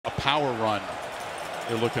power run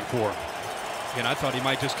they're looking for. And I thought he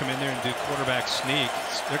might just come in there and do quarterback sneak.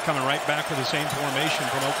 They're coming right back with the same formation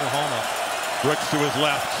from Oklahoma. Brooks to his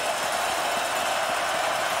left.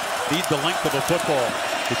 Need the length of a football.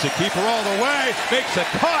 It's a keeper all the way. Makes a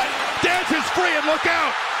cut. Dances free and look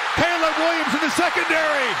out. Caleb Williams in the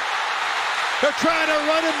secondary. They're trying to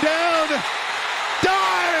run him down.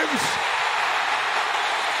 Dives.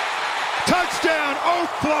 Touchdown,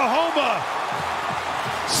 Oklahoma.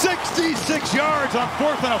 66 yards on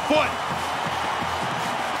 4th and a foot.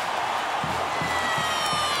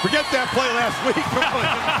 Forget that play last week. Right?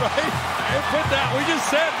 Put that. We just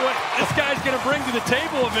said what this guy's going to bring to the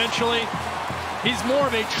table eventually. He's more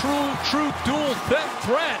of a true dual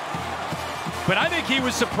threat. But I think he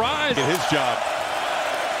was surprised. His job.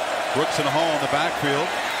 Brooks in a hole in the backfield.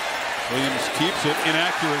 Williams keeps it.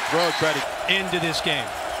 Inaccurate throw. Try to into this game.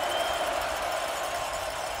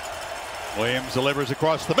 Williams delivers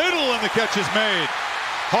across the middle, and the catch is made.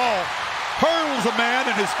 Hall hurdles a man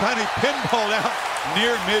and is kind of pinballed out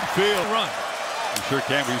near midfield. Run. You sure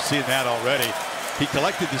can. We've seen that already. He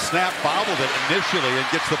collected the snap, bobbled it initially, and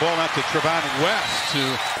gets the ball out to Trevon West to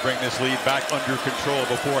bring this lead back under control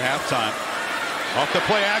before halftime. Off the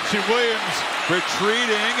play action, Williams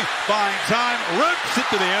retreating, finds time, rips it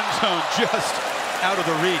to the end zone, just out of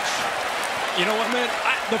the reach. You know what, man?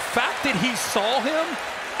 The fact that he saw him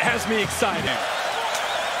has me excited.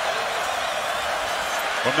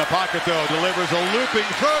 From the pocket, though, delivers a looping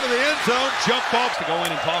throw to the end zone. Jump ball to go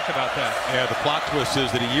in and talk about that. Yeah, the plot twist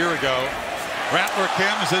is that a year ago, Rattler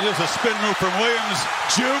comes, it is a spin move from Williams.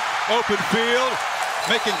 Juke, open field,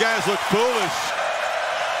 making guys look foolish.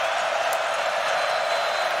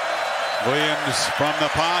 Williams from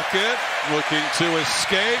the pocket, looking to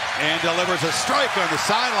escape, and delivers a strike on the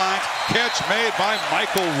sidelines. Catch made by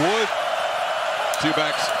Michael Wood. Two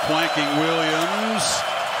backs flanking Williams.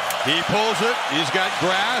 He pulls it. He's got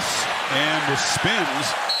grass and the spins.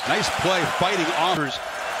 Nice play fighting offers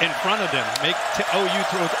in front of them. Make OU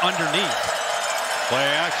throw it underneath. Play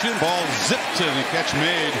action. Ball zipped to the catch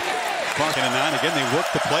made. Clock in a 9. Again, they work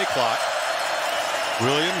the play clock.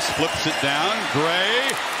 Williams flips it down.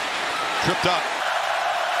 Gray tripped up.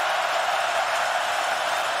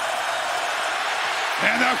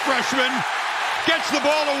 And that freshman gets the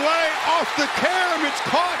ball away off the carom. It's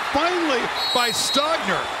caught finally by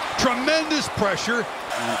Stogner. Tremendous pressure.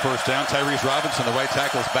 And first down, Tyrese Robinson, the right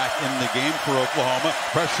tackle, is back in the game for Oklahoma.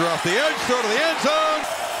 Pressure off the edge, throw to the end zone.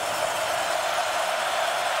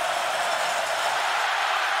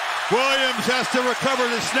 Williams has to recover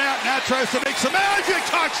the snap. Now tries to make some magic.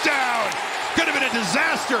 Touchdown. Could have been a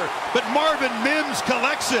disaster, but Marvin Mims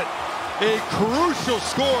collects it. A crucial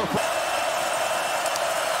score.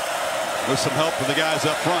 With some help from the guys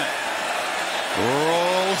up front.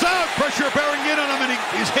 Rolls out, pressure bearing in on him, and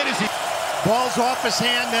he's hit as he... Ball's off his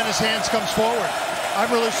hand, then his hands comes forward. I'm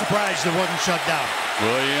really surprised it wasn't shut down.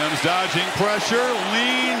 Williams dodging pressure,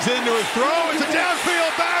 leans into his throw. It's a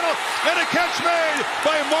downfield battle, and a catch made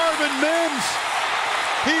by Marvin Mims.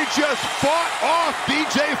 He just fought off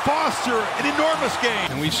B.J. Foster, an enormous game.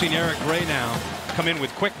 And we've seen Eric Gray now come in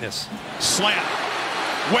with quickness. Slant.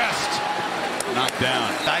 West. Knocked down.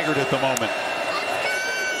 Staggered at the moment.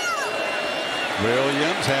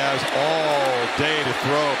 Williams has all day to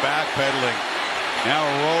throw. Backpedaling. Now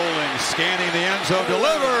rolling. Scanning the end zone.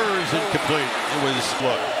 Delivers. Incomplete. It was,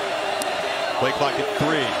 look. Play clock at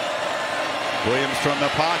 3. Williams from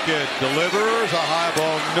the pocket. Delivers. A high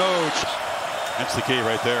ball. No. That's the key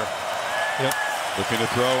right there. Yep. Looking to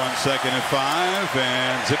throw on 2nd and 5.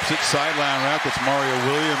 And zips it sideline route. That's Mario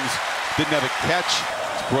Williams. Didn't have a catch.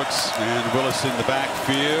 Brooks and Willis in the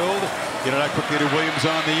backfield. Get it out quickly to Williams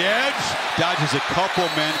on the edge. Dodges a couple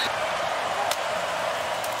men.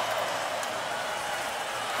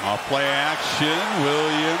 Off play action.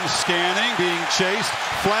 Williams scanning, being chased.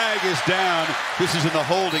 Flag is down. This is in the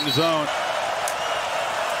holding zone.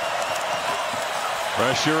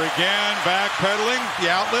 Pressure again. Backpedaling. The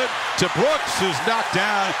outlet to Brooks, who's knocked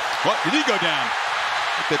down. What? Did he go down?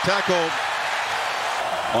 The tackle.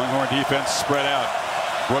 Longhorn defense spread out.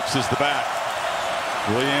 Brooks is the back.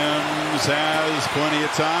 Williams has plenty of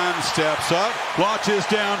time, steps up, launches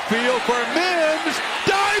downfield for Mims.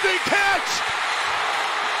 Diving catch!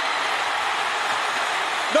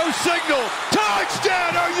 No signal.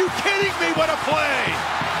 Touchdown! Are you kidding me? What a play!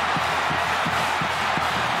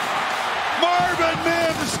 Marvin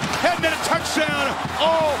Mims hadn't had a touchdown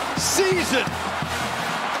all season.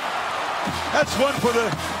 That's one for the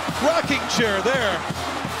rocking chair there.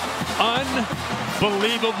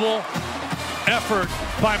 Unbelievable effort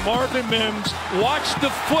by Marvin Mims. Watch the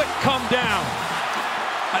foot come down.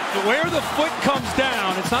 Where the foot comes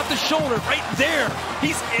down, it's not the shoulder, right there.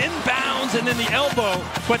 He's inbounds and then the elbow,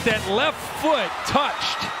 but that left foot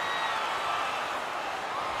touched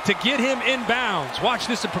to get him inbounds. Watch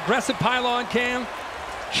this, a progressive pylon cam.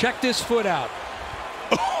 Check this foot out.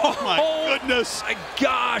 Oh my goodness. My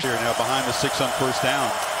gosh. Here now behind the 6 on first down.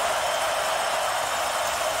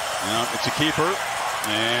 It's a keeper,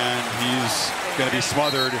 and he's going to be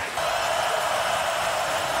smothered.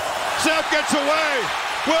 Snap gets away.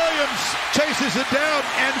 Williams chases it down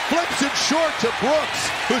and flips it short to Brooks,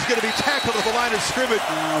 who's going to be tackled at the line of scrimmage.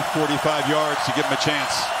 45 yards to give him a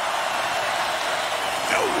chance.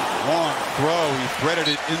 Long throw. He threaded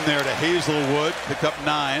it in there to Hazelwood. Picked up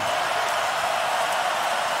 9.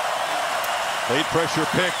 Late pressure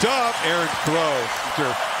picked up. Aaron's throw.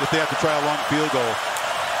 If they have to try a long field goal.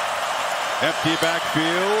 Empty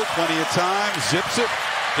backfield. Plenty of time. Zips it.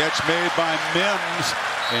 Catch made by Mims.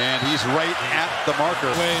 And he's right at the marker.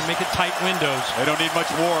 Make it tight windows. They don't need much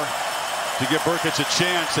more to give Burkett a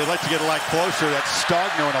chance. They'd like to get a lot closer. That's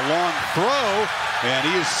Stogner in a long throw. And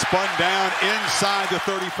he is spun down inside the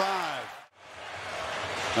 35.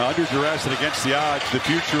 Now, under duress and against the odds, the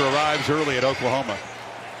future arrives early at Oklahoma.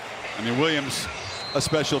 I mean, Williams, a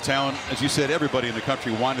special talent. As you said, everybody in the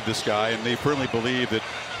country wanted this guy, and they firmly believe that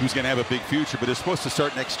he was going to have a big future, but it's supposed to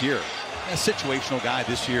start next year. A situational guy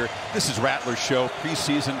this year. This is Rattler's show.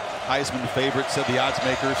 Preseason Heisman favorite, said the odds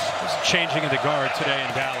makers. Changing of the guard today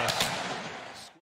in Dallas.